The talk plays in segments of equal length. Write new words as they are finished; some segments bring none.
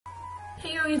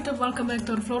Hey YouTube, welcome back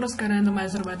to our Flora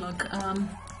Randomizer Wedlocke.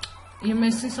 You may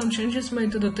see some changes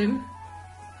made to the team.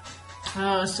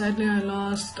 Sadly I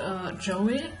lost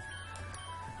Joey.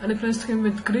 I replaced him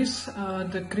with Chris,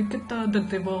 the cricketer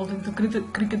that evolved into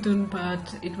Cricketoon,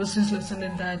 but it was useless and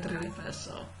it died really fast,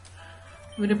 so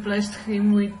we replaced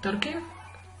him with Turkey.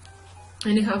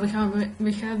 Anyhow, we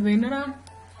have Venera,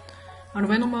 our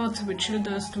Venomoth with Shield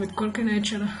Dust, with Quirky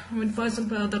Nature, with Poison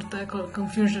Powder, Tackle,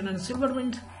 Confusion and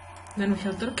Silverwind. Then we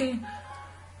have Turkey,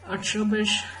 our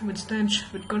Showbish with Stench,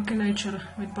 with Quirky Nature,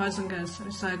 with Poison Gas,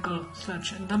 Recycle,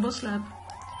 Sludge and Double Slap.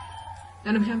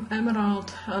 Then we have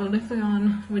Emerald, our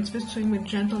Lithion with Swift Swing, with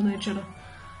Gentle Nature,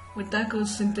 with Tackle,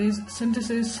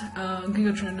 Synthesis,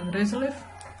 Gigatron and Razorleaf.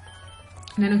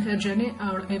 Then we have Jenny,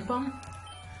 our Apom,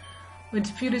 with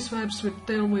Fury Swipes, with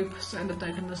Tail Whip, Sand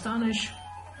Attack and Astonish.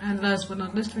 And last but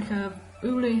not least we have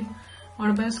Uli,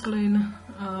 our Basculin,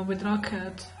 with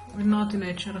Rockhead, with Naughty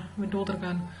Nature, with Water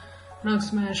Gun, Rock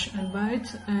Smash and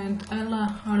Bite, and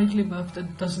Ella, our Italy buff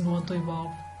that doesn't want to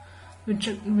evolve, with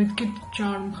Kid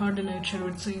Charm, Hardy Nature,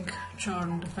 with Zinc,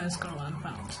 Charm, Defense Curl and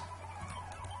Pound.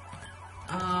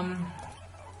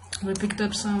 We picked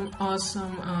up some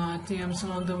awesome TMs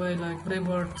along the way, like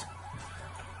Braybird,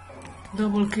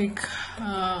 Double Kick.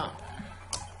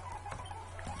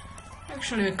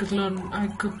 Actually, I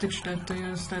could teach that to you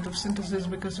instead of Synthesis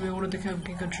because we already have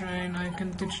Giga Train. I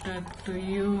can teach that to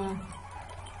you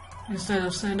instead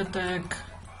of Sand Attack.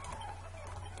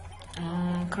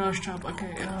 Crush Chop,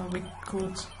 okay, we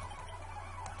could.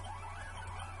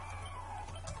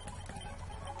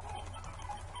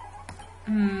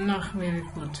 No, very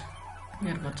good.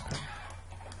 Very good.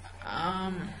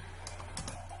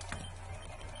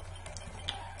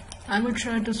 I will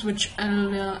try to switch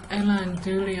Ella and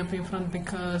Uli up in front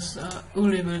because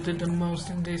Uli will do the most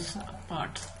in this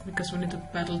part because we need to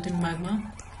battle Team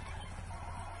Magma.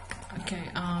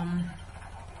 Okay,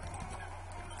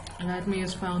 let me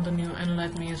use Pound on you and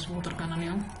let me use Water Gun on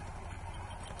you.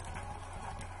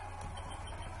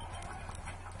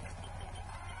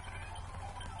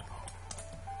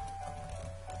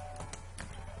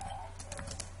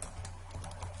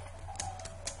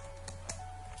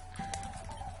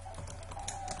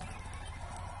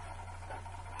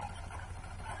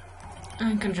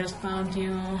 I can just pound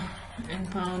you and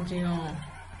pound you.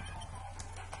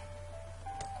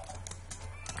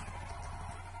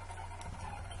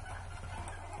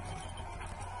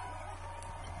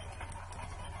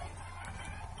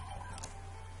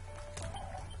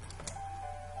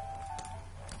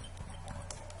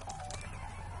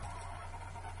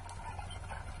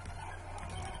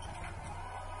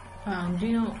 Pound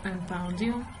you and pound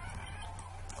you.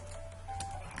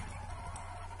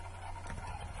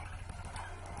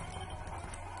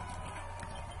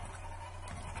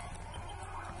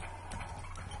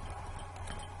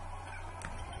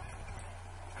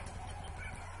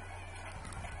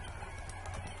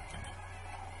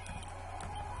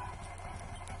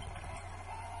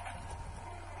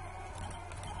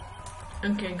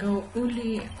 Okay, go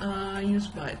Uli, use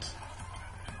Bite.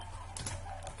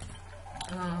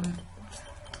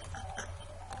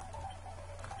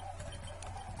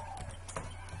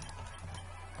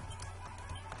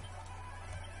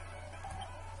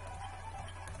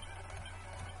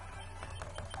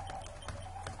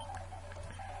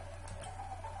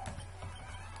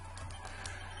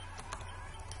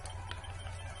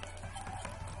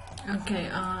 Okay,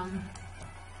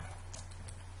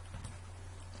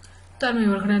 tell me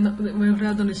where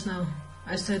Gradon is now.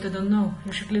 I said I don't know.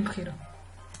 You should live here.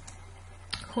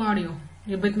 Who are you?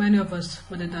 You beat many of us,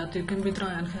 but I doubt you can beat Roy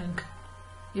and Hank.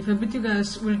 If I beat you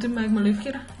guys, will Team Magma live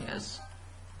here? Yes.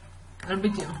 I'll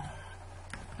beat you.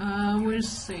 We'll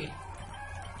see.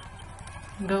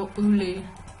 Go Uli.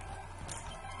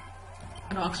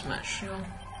 Rock Smash you.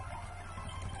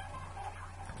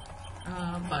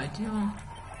 Bite you.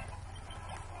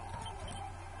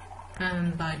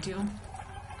 And bite you.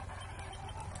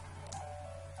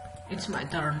 It's my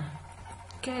turn.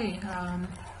 Okay,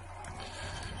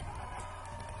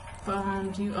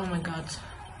 pound you. Oh my god,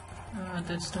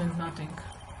 that's doing nothing.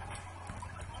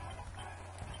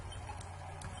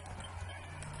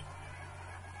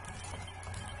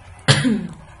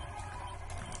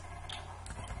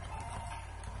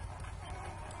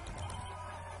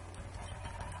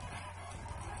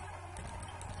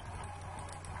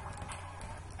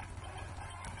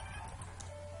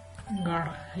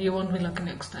 Girl, you won't be lucky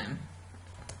next time.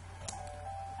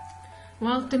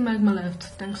 Well, Team Magma left.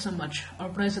 Thanks so much. Our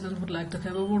president would like to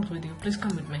have a word with you. Please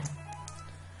come with me.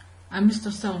 I'm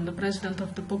Mr. Stone, the president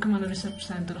of the Pokemon Research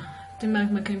Center. Team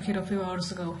Magma came here a few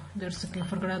hours ago. They're seeking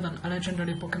for Gradon, a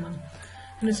legendary Pokemon.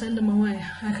 and I send them away.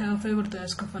 I have a favor to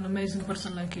ask of an amazing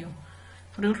person like you.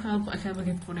 For your help, I have a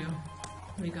gift for you.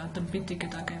 We got the big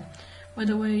ticket again. By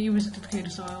the way, you visited here,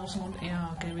 so I also want...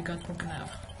 Yeah, okay, we got broken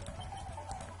half.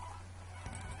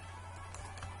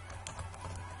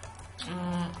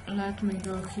 Let me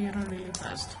go here really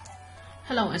fast.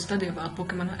 Hello, I study about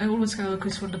Pokemon. I always have a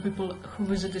quiz for the people who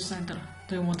visit this center.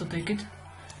 Do you want to take it?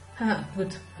 Haha,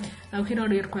 good. Now here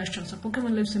are your questions. A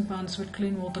Pokemon lives in ponds with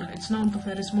clean water. It's known to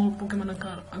ferry small Pokemon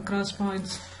across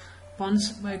ponds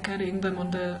by carrying them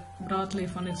on the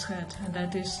broadleaf on its head. And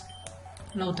that is...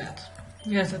 Loaded.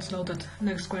 Yes, that's loaded.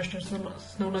 Next question.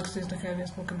 Snorlax is the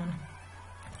heaviest Pokemon.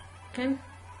 Okay.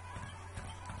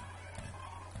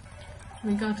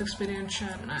 We got experience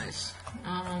share, nice.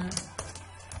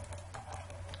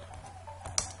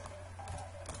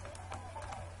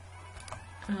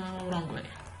 Wrong way.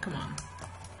 Come on.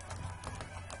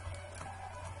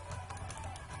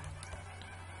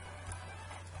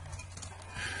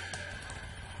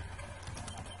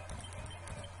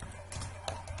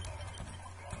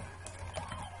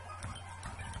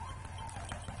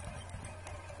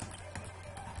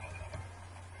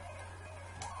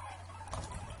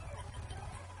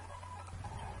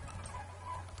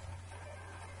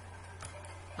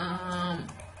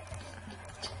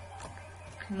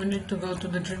 We need to go to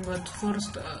the gym, but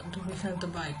first, do we have the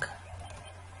bike?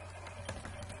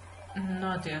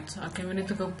 Not yet. Okay, we need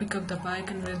to go pick up the bike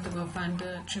and we need to go find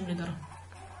the gym leader.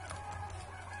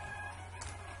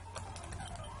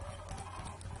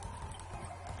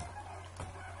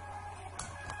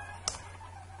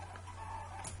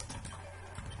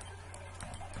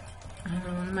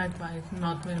 Magpie,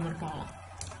 not Wilmer Paul.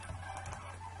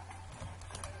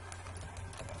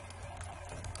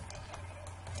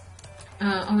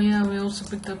 Oh yeah, we also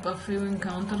picked up a few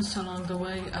encounters along the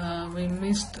way. We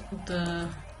missed the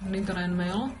Nidoran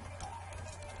mail,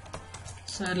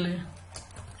 sadly.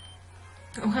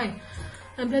 Oh hi,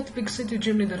 I'm Black Big City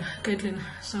Gym Leader, Caitlin.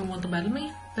 Someone want to battle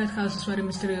me? That house is very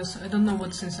mysterious. I don't know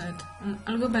what's inside.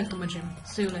 I'll go back to my gym.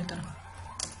 See you later.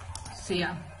 See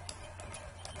ya.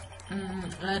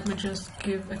 Let me just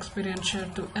give experience share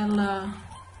to Ella.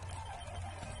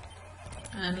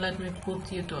 And let me put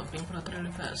you two up in front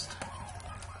really fast.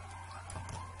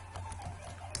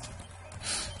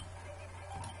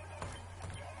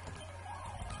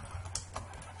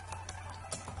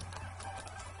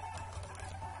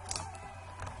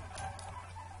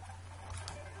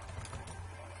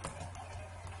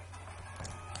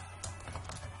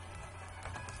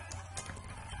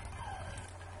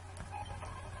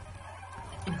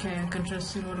 Okay, I can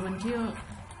just silver wind you.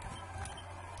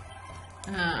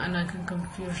 And I can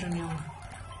confusion you.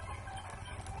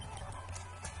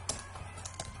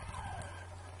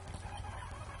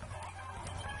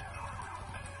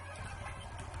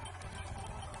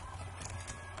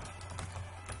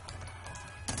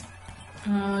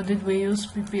 Did we use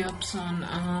PP ups on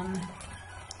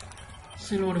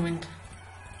Silverwind?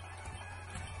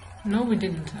 No, we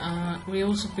didn't. We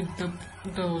also picked up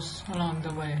those along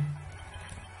the way.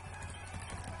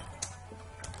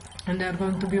 And they are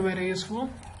going to be very useful.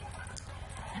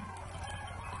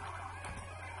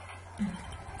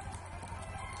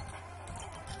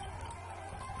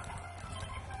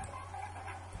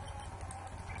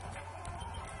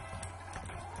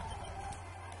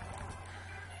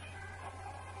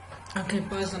 Okay,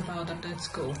 poison powder, that's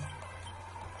cool.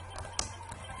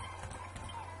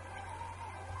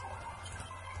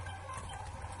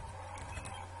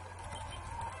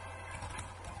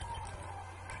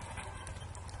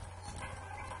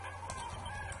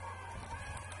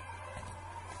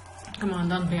 Come on,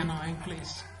 don't be annoying,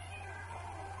 please.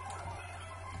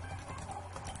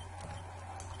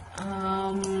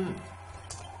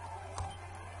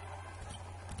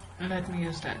 Let me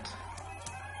use that.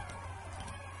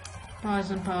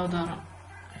 Poison powder.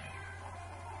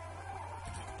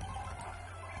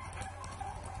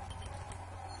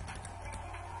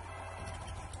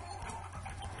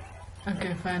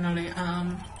 Okay, finally,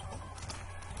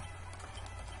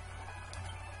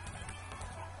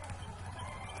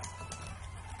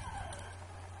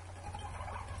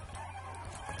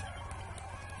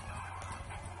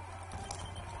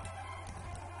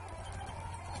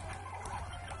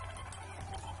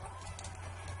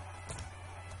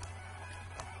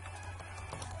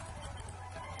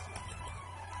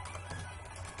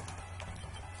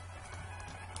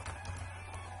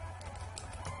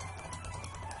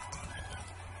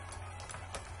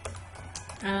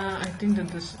 I think that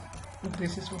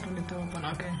this is what we need to open.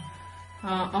 Okay.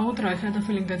 Outra, I had a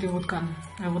feeling that you would come.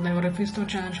 I would never refuse to a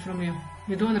challenge from you.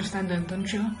 You do understand that,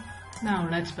 don't you? Now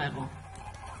let's battle.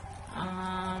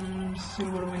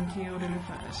 silver went you really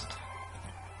fast.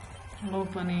 Low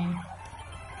funny.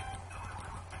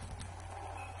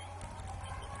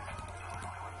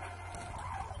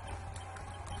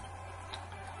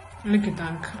 Licky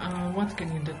Tank, what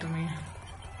can you do to me?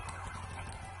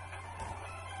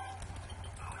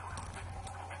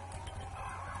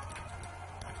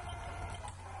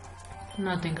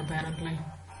 Nothing apparently.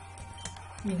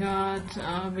 We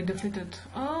defeated.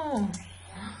 Oh!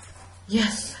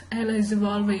 Yes! Ella is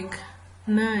evolving.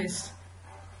 Nice.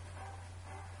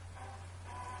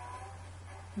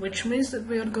 Which means that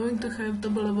we are going to have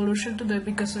double evolution today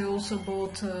because I also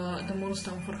bought the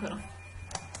Moonstone for her.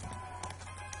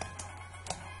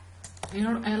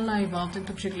 Your Ella evolved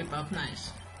into Jigglypuff.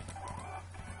 Nice.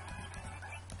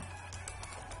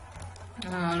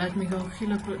 Let me go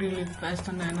heal up really fast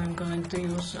and then I'm going to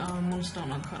use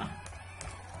Moonstone on her.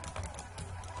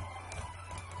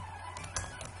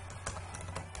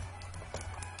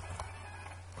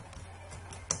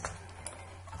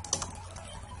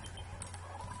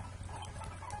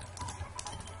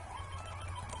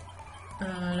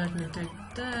 Let me take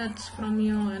that from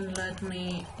you and let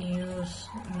me use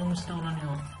Moonstone on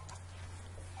you.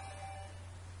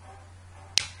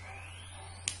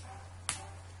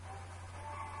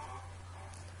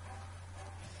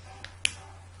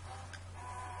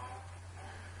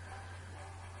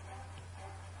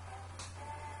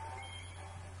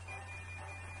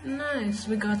 Nice,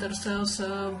 we got ourselves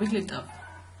a Wigglytuff.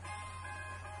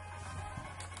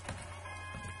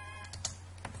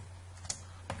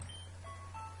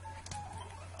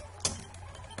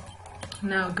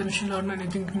 Now, can she learn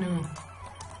anything new?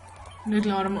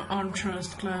 Little arm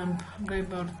thrust, clamp,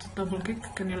 Gaybird, double kick,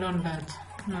 can you learn that?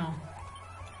 No.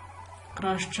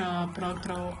 Crush chop, rock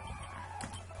throw.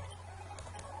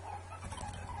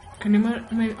 Can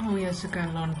you oh yes, you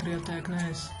can learn 3 attack,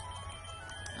 nice.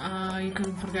 You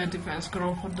can forget defense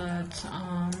grow for that.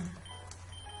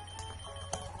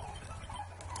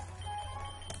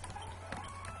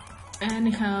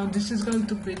 Anyhow, this is going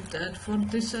to be that for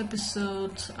this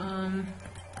episode.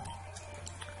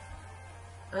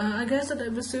 I guess that I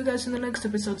will see you guys in the next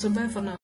episode, so bye for now.